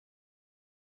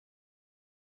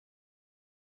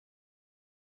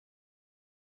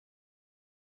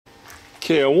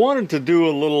Okay, I wanted to do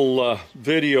a little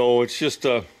video. It's just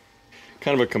a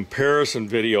kind of a comparison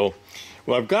video.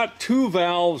 Well, I've got two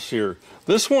valves here.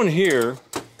 This one here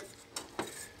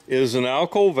is an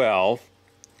Alco valve,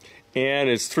 and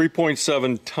it's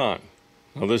 3.7 ton.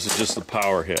 Now this is just the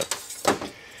power head.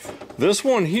 This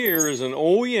one here is an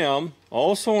OEM,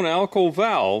 also an Alco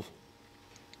valve.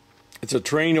 It's a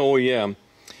Train OEM,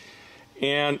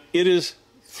 and it is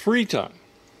 3 ton.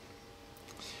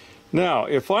 Now,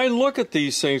 if I look at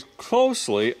these things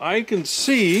closely, I can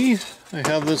see I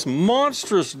have this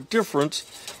monstrous difference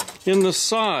in the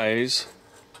size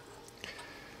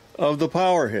of the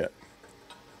power head.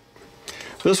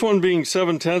 This one being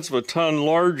 7/10 of a ton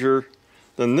larger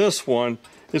than this one,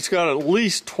 it's got at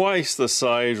least twice the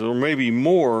size, or maybe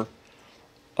more,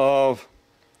 of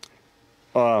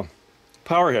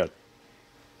power head.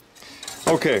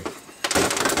 Okay.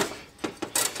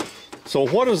 So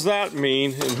what does that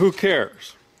mean, and who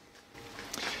cares?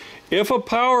 If a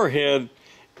power head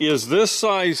is this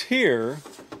size here,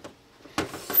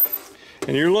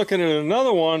 and you're looking at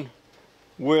another one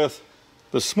with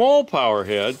the small power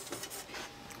head,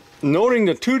 noting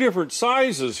the two different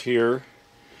sizes here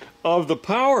of the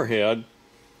power head,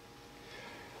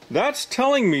 that's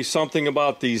telling me something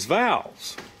about these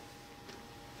valves.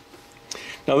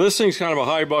 Now this thing's kind of a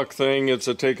high buck thing. It's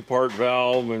a take apart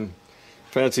valve and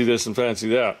fancy this and fancy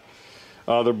that.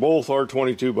 They're both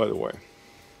R22, by the way.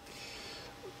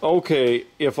 Okay,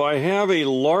 if I have a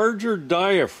larger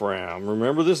diaphragm,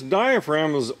 remember this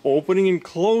diaphragm is opening and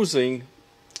closing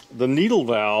the needle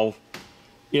valve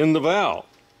in the valve.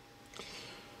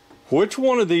 Which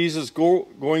one of these is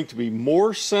going to be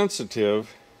more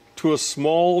sensitive to a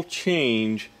small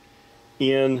change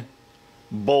in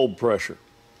bulb pressure?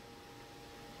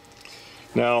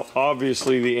 Now,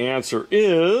 obviously the answer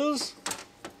is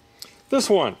this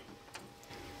one,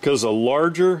 because a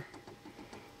larger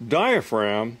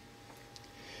diaphragm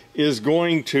is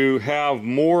going to have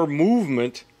more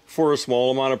movement for a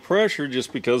small amount of pressure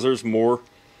just because there's more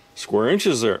square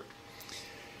inches there.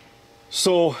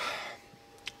 So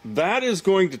that is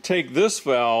going to take this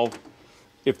valve,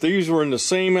 if these were in the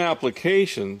same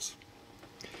applications,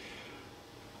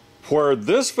 where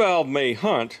this valve may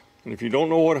hunt, and if you don't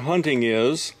know what hunting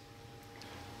is,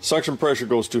 suction pressure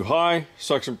goes too high,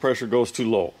 suction pressure goes too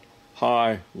low.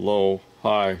 High, low,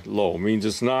 high, low. Means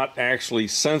it's not actually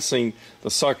sensing the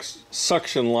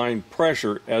suction line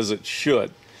pressure as it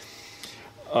should.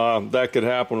 That could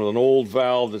happen with an old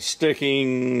valve that's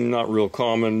sticking, not real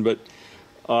common, but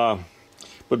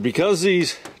because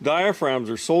these diaphragms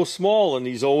are so small in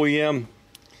these OEM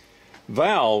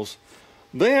valves,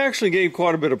 they actually gave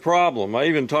quite a bit of problem. I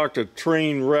even talked to a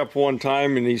Train rep one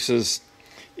time, and he says,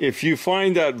 if you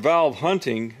find that valve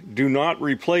hunting, do not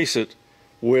replace it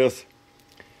with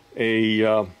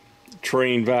a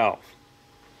Train valve.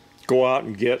 Go out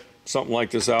and get something like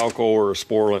this Alco or a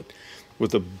Sporlant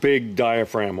with a big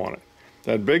diaphragm on it.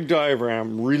 That big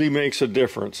diaphragm really makes a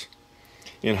difference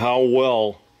in how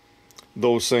well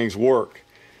those things work.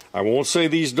 I won't say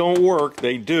these don't work,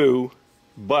 they do,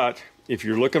 but if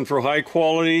you're looking for high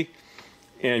quality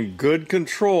and good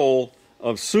control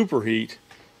of superheat,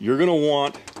 you're going to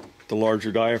want the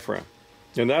larger diaphragm.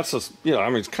 And that's, I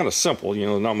mean, it's kind of simple,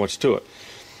 not much to it.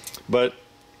 But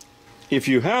if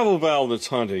you have a valve that's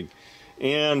hunting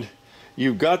and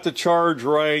you've got the charge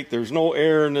right, there's no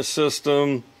air in the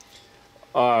system,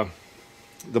 the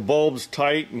bulb's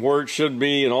tight and where it should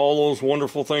be, and all those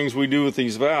wonderful things we do with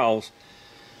these valves,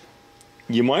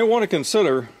 you might want to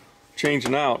consider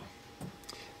changing out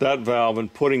that valve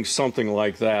and putting something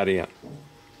like that in.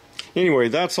 Anyway,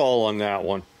 that's all on that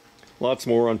one. Lots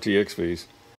more on TXVs.